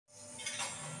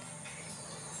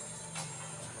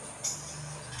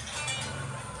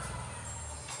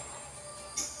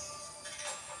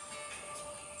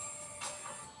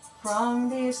From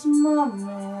this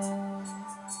moment,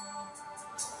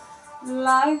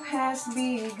 life has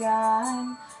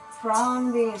begun.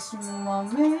 From this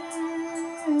moment,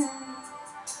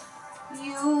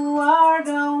 you are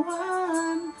the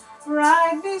one.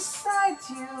 Right beside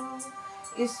you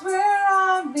is where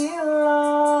I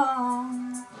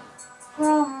belong.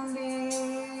 From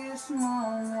this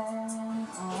moment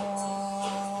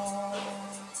on,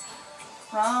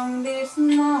 from this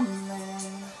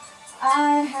moment,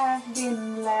 I have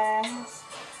been blessed.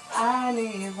 I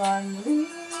live only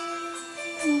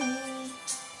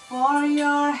for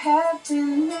your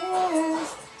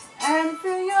happiness and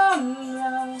for your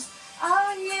love.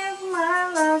 I'll give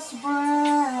my last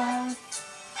breath.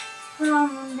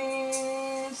 From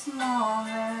this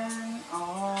moment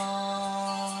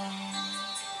on,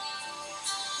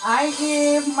 I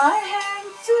give my hand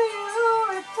to you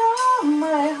with all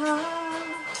my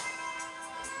heart.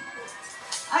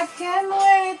 I can't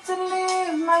wait to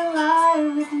live my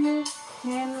life with you.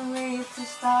 Can't wait to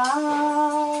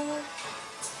start.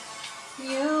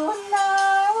 You and I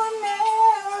will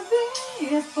never be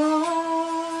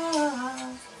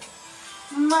apart.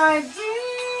 My dreams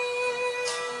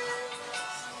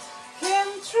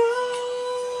came true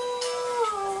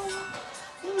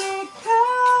because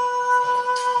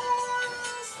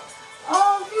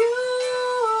of you.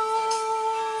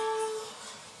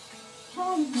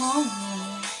 From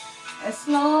moment, as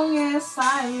long as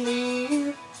I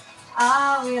live,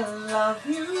 I will love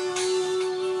you.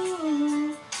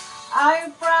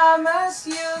 I promise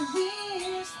you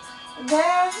this,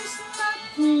 there is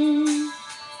nothing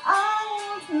I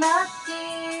would not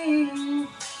give.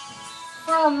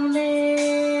 From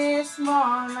this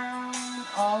moment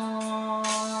on.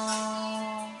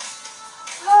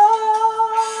 Oh,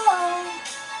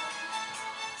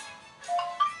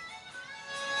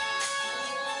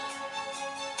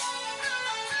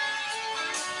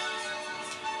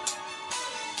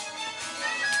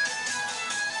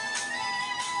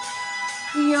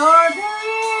 you're the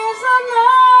reason I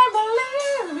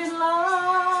believe in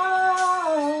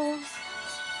love,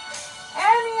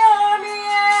 and you're the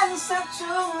answer to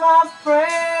my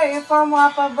prayer from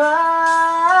up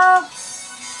above.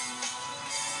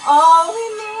 All we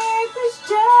need is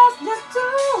just the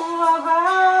two of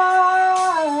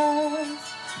us.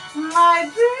 My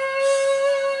dreams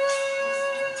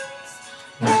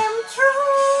came true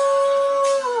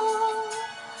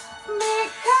because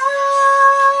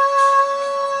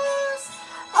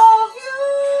of you.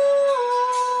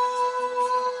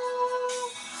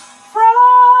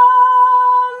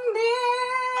 From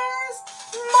this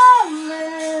moment,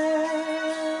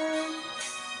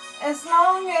 as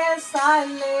long as I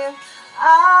live,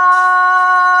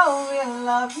 I will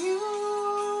love you.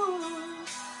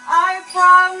 I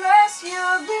promise you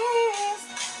this,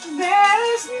 there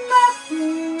is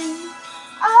nothing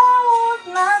I would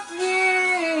not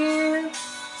give.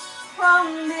 From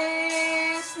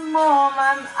this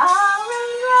moment, I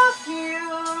will love you.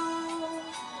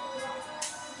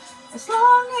 As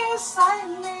long as I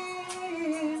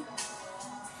live,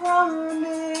 from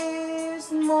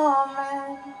this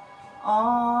moment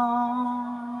on.